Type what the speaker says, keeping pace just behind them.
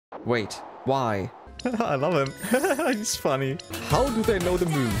Wait, why? I love him. He's funny. How do they know the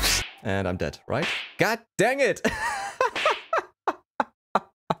moves? And I'm dead, right? God dang it!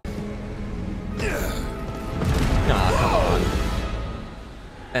 Ah, come on.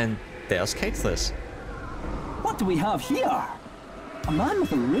 And there's Caitlys. What do we have here? A man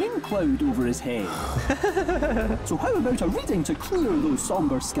with a rain cloud over his head. So how about a reading to clear those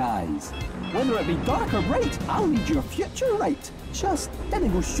somber skies? Whether it be dark or bright, I'll read your future right. Just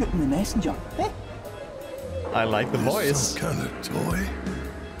didn't go shooting the messenger, eh? I like the voice. Some kind of toy?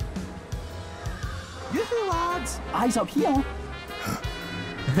 Yoo-hoo, lads! Eyes up here.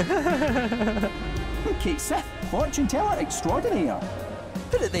 Kate Sith, fortune teller extraordinaire.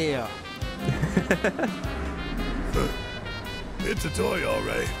 Put it there. It's a toy, all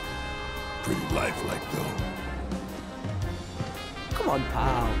right. Pretty lifelike, though. Come on,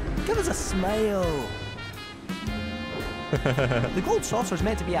 pal. Give us a smile. The gold saucer's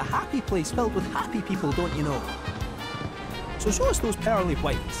meant to be a happy place filled with happy people, don't you know? So show us those pearly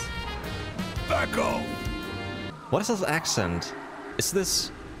whites. Back off! What is this accent? Is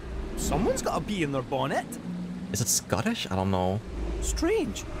this... Someone's got a bee in their bonnet. Is it Scottish? I don't know.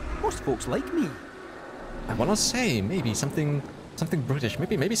 Strange. Most folks like me. I wanna say, maybe something British,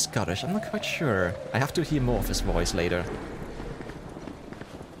 maybe Scottish, I'm not quite sure. I have to hear more of his voice later.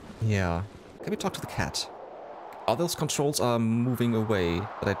 Yeah. Can we talk to the cat? All those controls are moving away,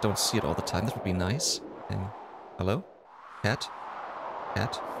 but I don't see it all the time. That would be nice. And hello? Cat?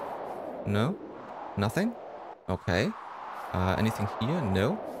 Cat? No? Nothing? Okay. Anything here?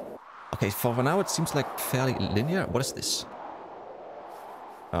 No? Okay, for now it seems like fairly linear. What is this?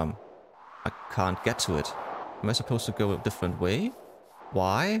 I can't get to it. Am I supposed to go a different way?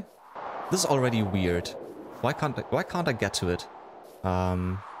 Why? This is already weird. Why can't I get to it?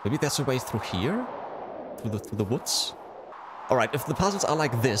 Maybe there's a way through here? Through the woods? Alright, if the puzzles are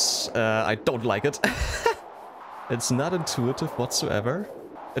like this, I don't like it. It's not intuitive whatsoever.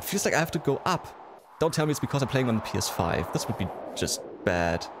 It feels like I have to go up. Don't tell me it's because I'm playing on the PS5. This would be just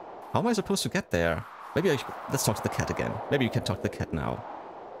bad. How am I supposed to get there? Maybe let's talk to the cat again. Maybe you can talk to the cat now.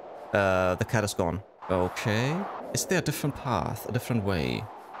 The cat is gone. Okay. Is there a different path? A different way?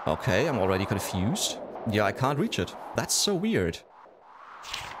 Okay, I'm already confused. Yeah, I can't reach it. That's so weird.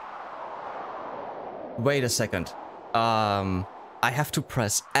 Wait a second. I have to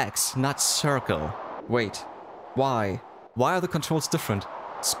press X, not circle. Wait. Why? Why are the controls different?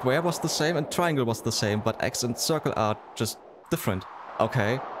 Square was the same and triangle was the same, but X and circle are just different.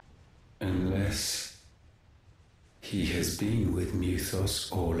 Okay. Unless he has been with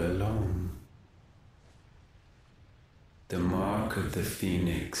Muthos all along. The mark of the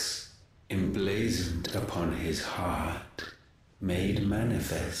phoenix, emblazoned upon his heart, made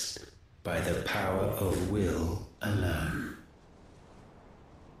manifest by the power of will alone.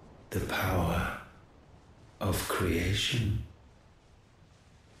 The power of creation.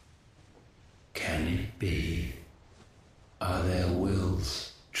 Can it be? Are their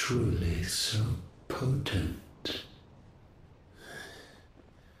wills truly so potent?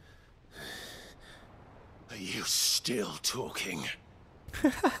 Are you still talking?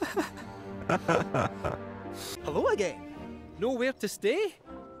 Hello again. Nowhere to stay?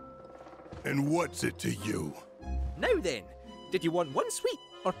 And what's it to you? Now then, did you want one sweet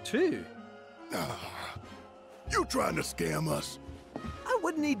or two? You trying to scam us? I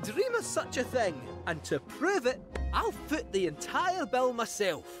wouldn't dream of such a thing. And to prove it, I'll foot the entire bill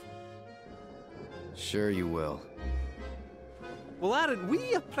myself. Sure you will. Well, aren't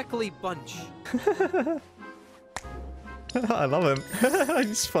we a prickly bunch? I love him.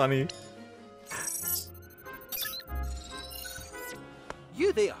 He's funny.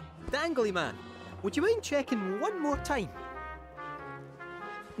 You there, dangly man. Would you mind checking one more time?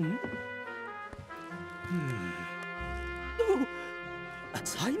 Oh, a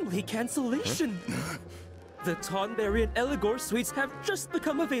timely cancellation. The Tonberry and Eligor suites have just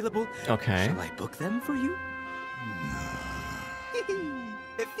become available. Okay. Shall I book them for you?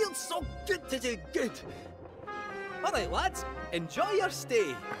 It feels so good to do good. All right, lads, enjoy your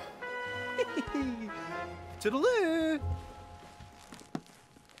stay. Toodaloo.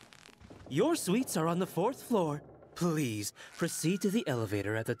 Your suites are on the 4th floor. Please proceed to the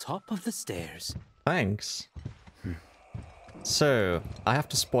elevator at the top of the stairs. Thanks. So, I have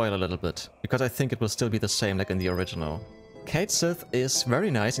to spoil a little bit, because I think it will still be the same like in the original. Cait Sith is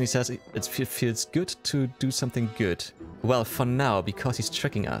very nice, and he says it feels good to do something good. Well, for now, because he's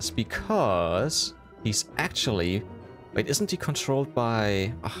tricking us. Because he's actually... Wait, isn't he controlled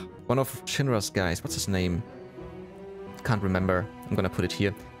by one of Shinra's guys? What's his name? Can't remember. I'm gonna put it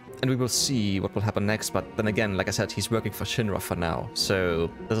here. And we will see what will happen next, but then again, like I said, he's working for Shinra for now. So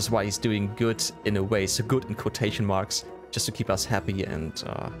this is why he's doing good in a way, so good in quotation marks, just to keep us happy and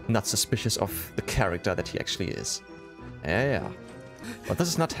not suspicious of the character that he actually is. Yeah. But this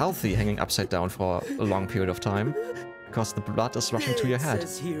is not healthy, hanging upside down for a long period of time, because the blood is rushing to your head. It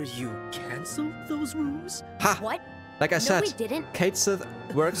says here you canceled those rooms? Ha! What? Like I said, we didn't. Kate Sith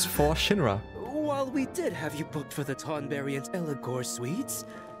works for Shinra. While we did have you booked for the Tonberry and Eligor suites,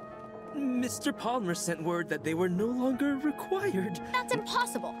 Mr. Palmer sent word that they were no longer required. That's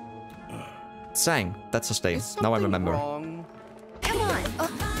impossible. Sang, that's his name. Now I remember. Wrong? Come on.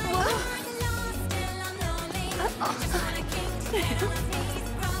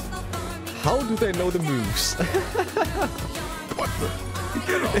 How do they know the moves? What the?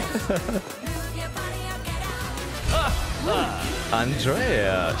 Get off!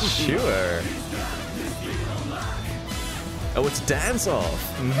 Andrea, sure. Oh, it's dance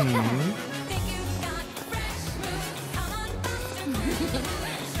off.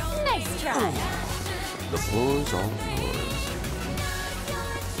 Nice try. The floor's all yours.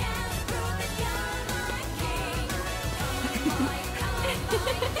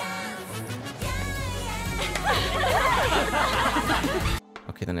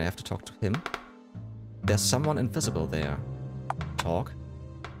 Okay, then I have to talk to him. There's someone invisible there. Talk.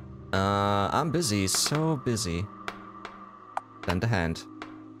 I'm busy, so busy. Lend a hand.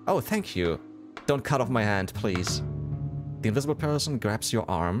 Oh, thank you. Don't cut off my hand, please. The invisible person grabs your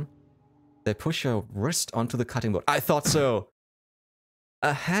arm. They push your wrist onto the cutting board. I thought so!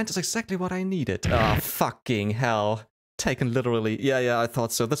 A hand is exactly what I needed. Oh, fucking hell. Taken literally. Yeah, I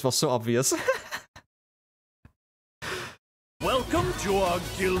thought so. This was so obvious. Welcome to our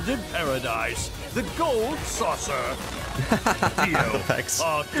gilded paradise, the Gold Saucer. Theo, Thanks.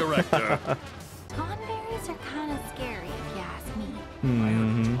 art director. Tonberries are kind of scary, if you ask me.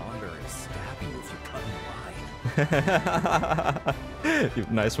 Tonberry stab you if you cut in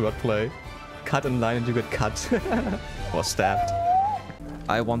line. Nice wordplay. Cut in line and you get cut. Or stabbed.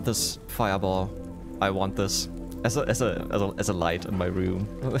 I want this fireball. I want this as a light in my room.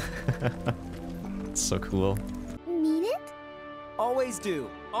 It's so cool. Mean it? Always do.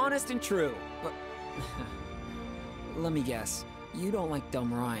 Honest and true. But let me guess. You don't like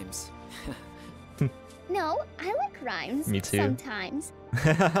dumb rhymes. No, I like rhymes. Me too. Sometimes.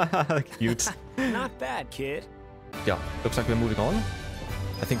 Cute. Not bad, kid. Yeah, looks like we're moving on.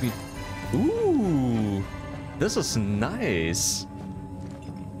 I think we... Ooh! This is nice.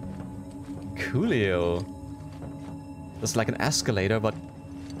 Coolio. This is like an escalator, but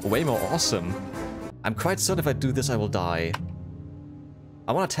way more awesome. I'm quite certain if I do this, I will die.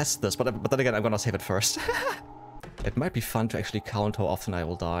 I want to test this, but then again, I'm gonna save it first. It might be fun to actually count how often I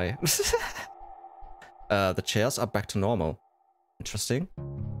will die. The chairs are back to normal. Interesting.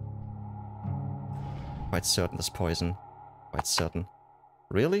 Quite certain this poison. Quite certain.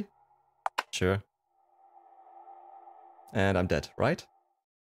 Really? Sure. And I'm dead, right?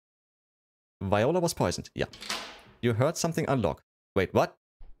 Viola was poisoned. Yeah. You heard something unlock. Wait, what?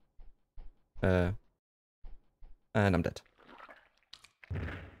 And I'm dead.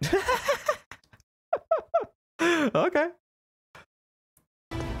 Okay.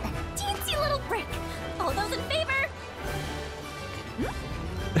 Teensy little brick. All those in favor?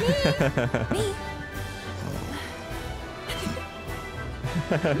 Me.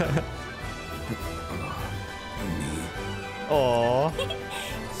 Aww.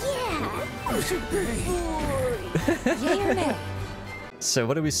 Yeah. Yay or nay? So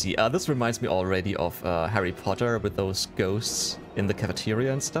what do we see? This reminds me already of Harry Potter with those ghosts in the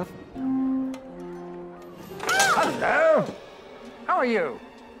cafeteria and stuff. Hello! How are you?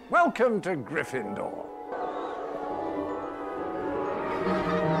 Welcome to Gryffindor.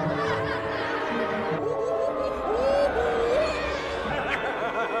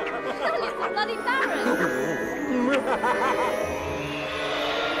 Bloody Baron!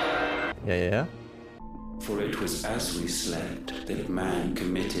 Yeah. For it was as we slept that man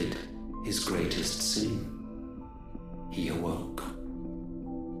committed his greatest sin. He awoke.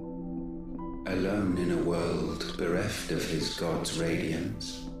 Alone in a world bereft of his god's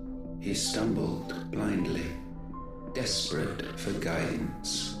radiance, he stumbled blindly, desperate for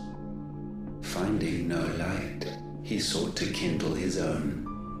guidance. Finding no light, he sought to kindle his own.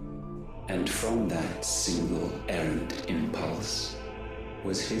 And from that single errant impulse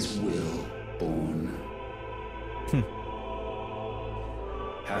was his will born.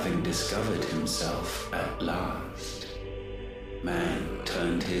 Having discovered himself at last, man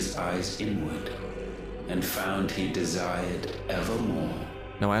turned his eyes inward and found he desired evermore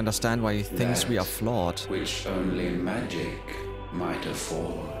Now I understand why he thinks we are flawed. which only magic might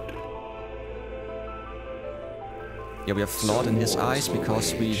afford. Yeah, we are flawed in his eyes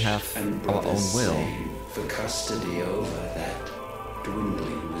because we have our own will. For custody over that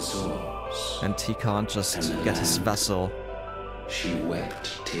dwindling resource. And he can't just get his vessel. She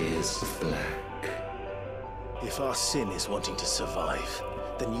wept tears of black. If our sin is wanting to survive,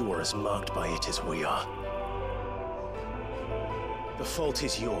 then you are as marked by it as we are. The fault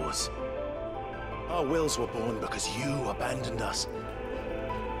is yours. Our wills were born because you abandoned us.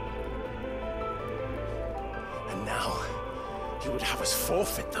 And now, you would have us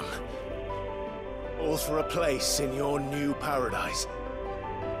forfeit them. All for a place in your new paradise.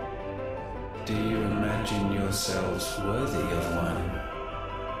 Do you imagine yourselves worthy of one?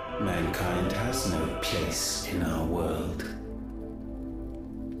 Mankind has no place in our world.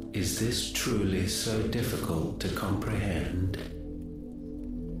 Is this truly so difficult to comprehend?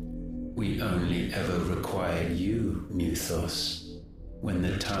 We only ever require you, Muthos, when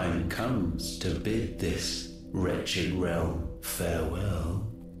the time comes to bid this wretched realm farewell.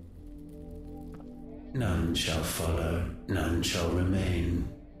 None shall follow, none shall remain.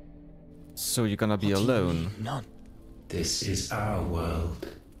 So you're gonna be alone? None. This is our world.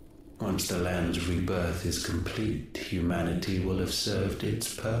 Once the land's rebirth is complete, humanity will have served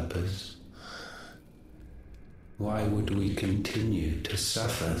its purpose. Why would we continue to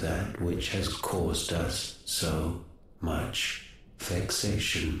suffer that which has caused us so much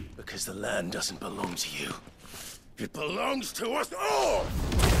vexation? Because the land doesn't belong to you. It belongs to us all!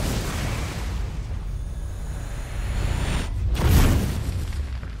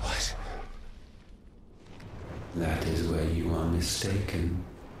 What? That is where you are mistaken.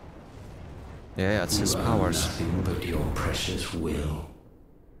 Yeah, it's his You own powers. nothing but your precious will.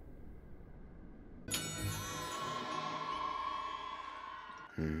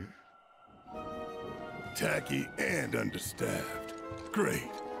 Tacky and understaffed. Great.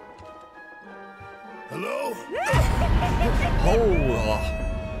 Hello? Oh,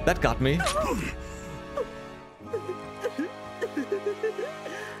 that got me.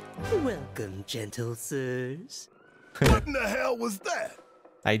 Welcome, gentle sirs. What in the hell was that?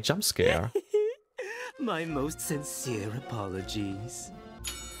 A jump scare. My most sincere apologies.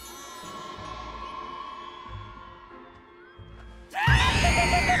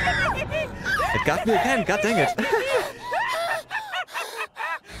 It got me again, god dang it.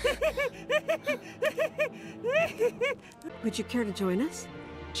 Would you care to join us?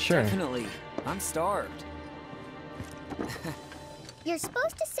 Sure. Definitely. I'm starved. You're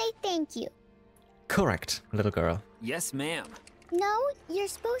supposed to say thank you. Correct, little girl. Yes, ma'am. No, you're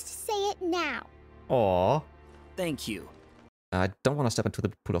supposed to say it now. Aww. Thank you. I don't want to step into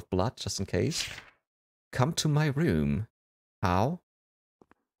the pool of blood, just in case. Come to my room. How?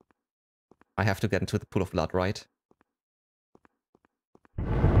 I have to get into the pool of blood, right?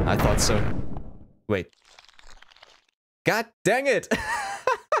 I thought so. Wait. God dang it!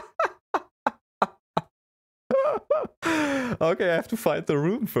 Okay, I have to find the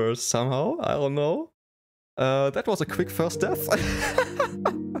room first somehow. I don't know. That was a quick first death.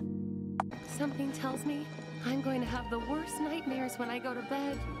 Something tells me I'm going to have the worst nightmares when I go to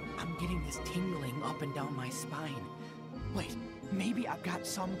bed. I'm getting this tingling up and down my spine. Wait, maybe I've got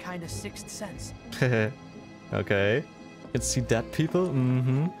some kind of sixth sense. Okay. You can see dead people?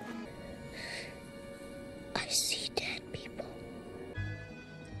 Mm-hmm. I see dead people.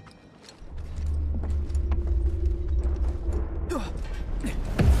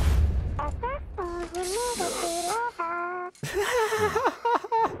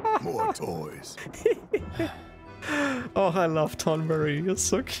 More toys. Oh, I love Tonberry. It's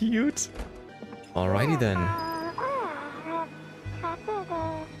so cute. Alrighty then.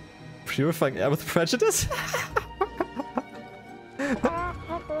 Purifying air with prejudice?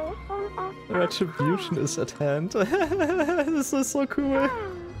 Retribution is at hand. This is so cool.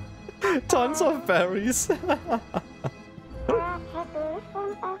 Tons of berries.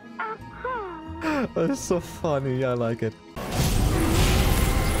 It's so funny. I like it.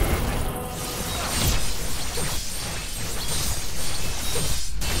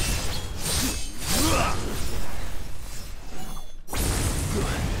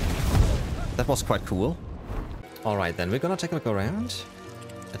 That was quite cool. Alright then, we're gonna take a look around.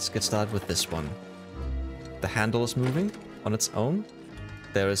 Let's get started with this one. The handle is moving on its own.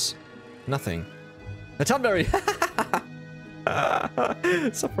 There is nothing. A Tonberry!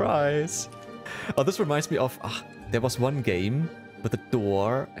 Surprise! Oh, this reminds me of... there was one game with a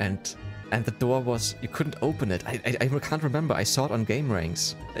door and the door was... you couldn't open it. I can't remember. I saw it on Game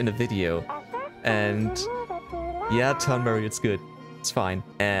Ranks in a video. And... yeah, Tonberry, it's good. It's fine.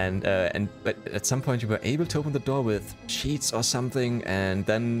 But at some point you were able to open the door with cheats or something, and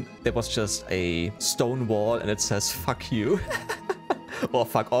then there was just a stone wall and it says "fuck you" or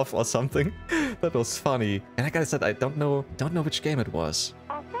 "fuck off" or something. That was funny. And like I said, I don't know which game it was.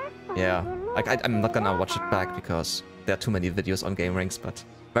 Yeah, I'm not gonna watch it back because there are too many videos on Game Ranks, but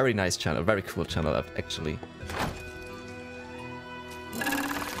very nice channel, very cool channel actually.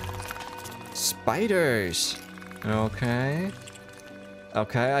 Spiders! Okay.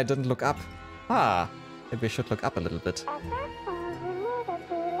 Okay, I didn't look up. Ah, maybe I should look up a little bit.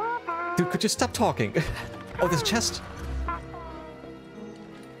 Dude, could you stop talking? Oh, there's a chest.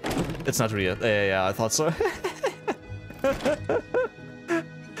 It's not real. Yeah, I thought so.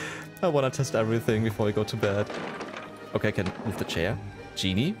 I wanna test everything before we go to bed. Okay, I can move the chair.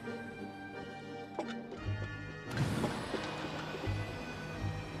 Genie.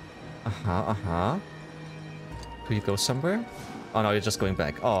 Uh-huh. Do you go somewhere? Oh no, you're just going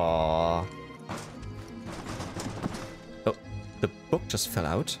back. Aww. Oh, the book just fell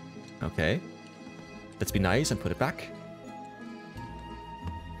out. Okay. Let's be nice and put it back.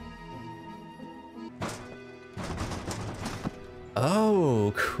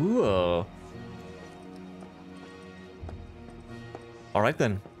 Oh, cool. Alright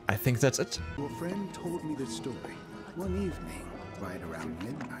then. I think that's it. Your friend told me the story. One evening, right around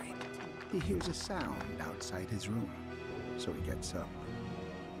midnight, he hears a sound outside his room. So he gets up,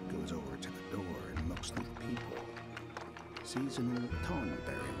 goes over to the door and looks through the peephole. Sees an old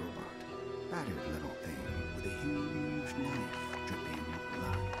Tonberry robot, battered little thing with a huge knife dripping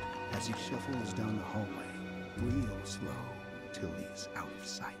blood as he shuffles down the hallway, real slow, till he's out of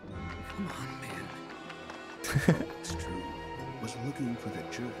sight. Come on, man. It's true. Was looking for the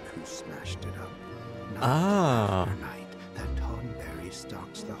jerk who smashed it up. Night after night, that Tonberry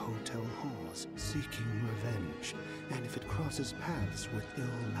stalks the hotel halls, seeking revenge. And if it crosses paths with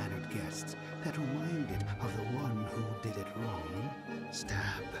ill-mannered guests that remind it of the one who did it wrong,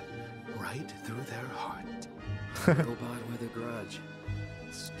 stab right through their heart. Robot with a grudge.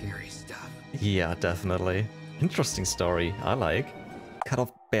 Scary stuff. Yeah, definitely. Interesting story. I like. Cut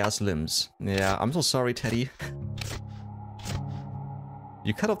off bear's limbs. Yeah, I'm so sorry, Teddy.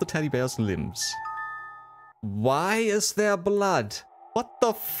 You cut off the teddy bear's limbs. Why is there blood? What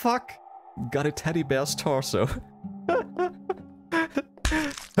the fuck? Got a teddy bear's torso.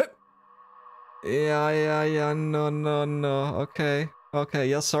 Yeah, no. Okay,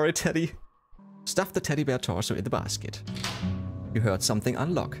 yeah, sorry, Teddy. Stuff the teddy bear torso in the basket. You heard something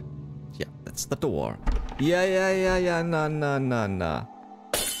unlock. Yeah, that's the door. Yeah, no.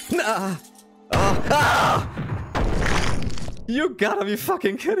 Nah. Oh, ah! You gotta be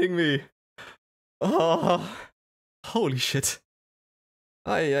fucking kidding me. Oh, holy shit.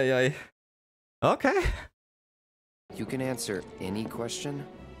 Ay. Okay. You can answer any question?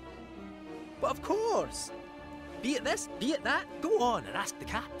 But of course! Be it this, be it that, go on and ask the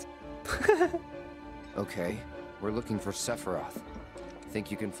cat. Okay, we're looking for Sephiroth.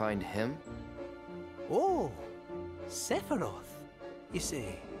 Think you can find him? Oh, Sephiroth, you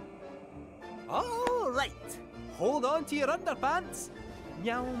say? All right, hold on to your underpants.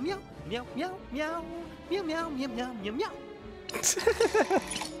 Meow, meow, meow, meow, meow, meow, meow, meow, meow, meow, meow.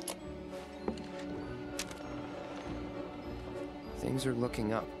 Things are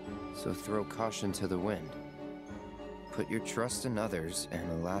looking up, so throw caution to the wind. Put your trust in others, and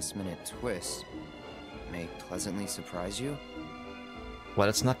a last-minute twist may pleasantly surprise you. Well,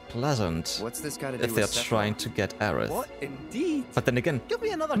 it's not pleasant. What's this got to do if they're with Sephiroth? trying to get Aerith. What indeed? But then again, give me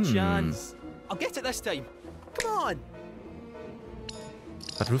another chance. I'll get it this time. Come on.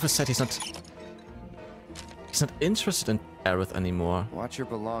 But Rufus said he's not interested in Aerith anymore. Watch your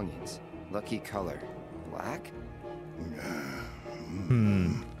belongings. Lucky color. Black?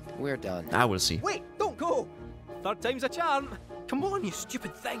 We're done. I will see. Wait, don't go. Third time's a charm. Come on, you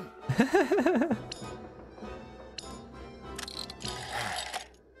stupid thing.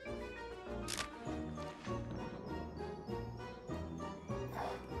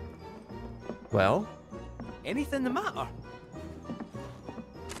 Well? Anything the matter?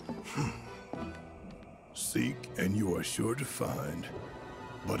 Seek, and you are sure to find.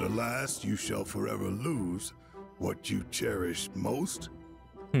 But alas, you shall forever lose what you cherish most.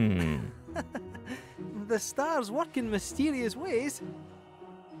 The stars work in mysterious ways.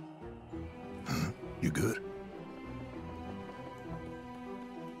 You good?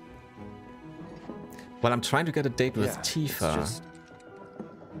 Well, I'm trying to get a date with Tifa. Just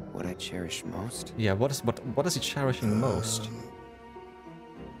what I cherish most. Yeah, what is he cherishing most?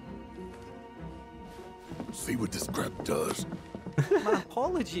 See what this crap does. My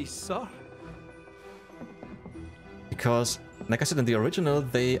apologies, sir. Because Like I said, in the original,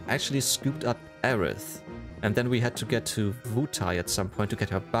 they actually scooped up Aerith. And then we had to get to Wutai at some point to get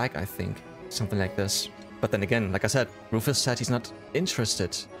her back, I think. Something like this. But then again, like I said, Rufus said he's not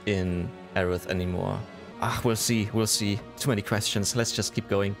interested in Aerith anymore. Ah, we'll see, we'll see. Too many questions, let's just keep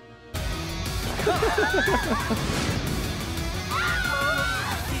going.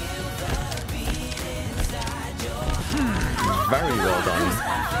 Very well done.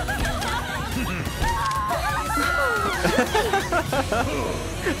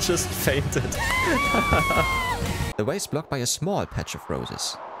 Just fainted. The way is blocked by a small patch of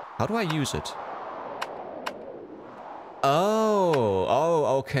roses. How do I use it?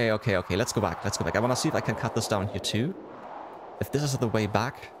 Oh, okay. Let's go back. I want to see if I can cut this down here too. If this is the way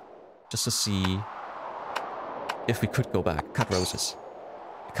back, just to see if we could go back. Cut roses.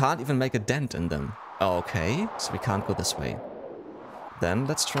 I can't even make a dent in them. Okay, so we can't go this way. Then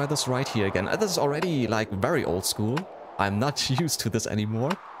let's try this right here again. This is already like very old school. I'm not used to this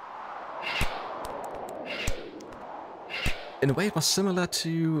anymore. In a way, it was similar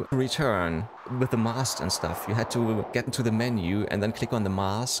to Return with the mask and stuff. You had to get into the menu and then click on the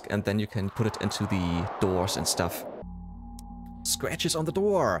mask and then you can put it into the doors and stuff. Scratches on the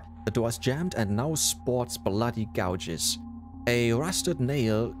door. The door is jammed and now sports bloody gouges. A rusted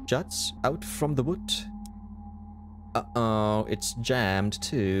nail juts out from the wood. Uh-oh, it's jammed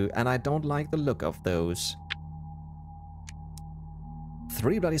too, and I don't like the look of those.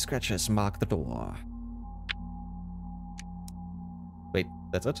 3 bloody scratches mark the door. Wait,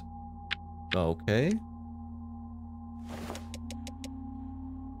 that's it? Okay.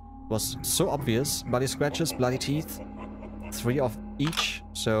 Was so obvious. Bloody scratches, bloody teeth. 3 of each,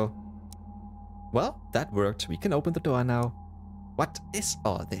 so... Well, that worked. We can open the door now. What is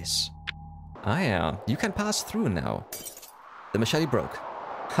all this? Ah yeah, you can pass through now. The machete broke.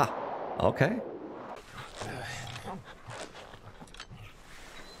 Ha! Okay.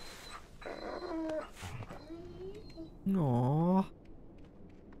 Aww.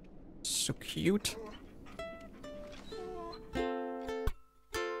 So cute.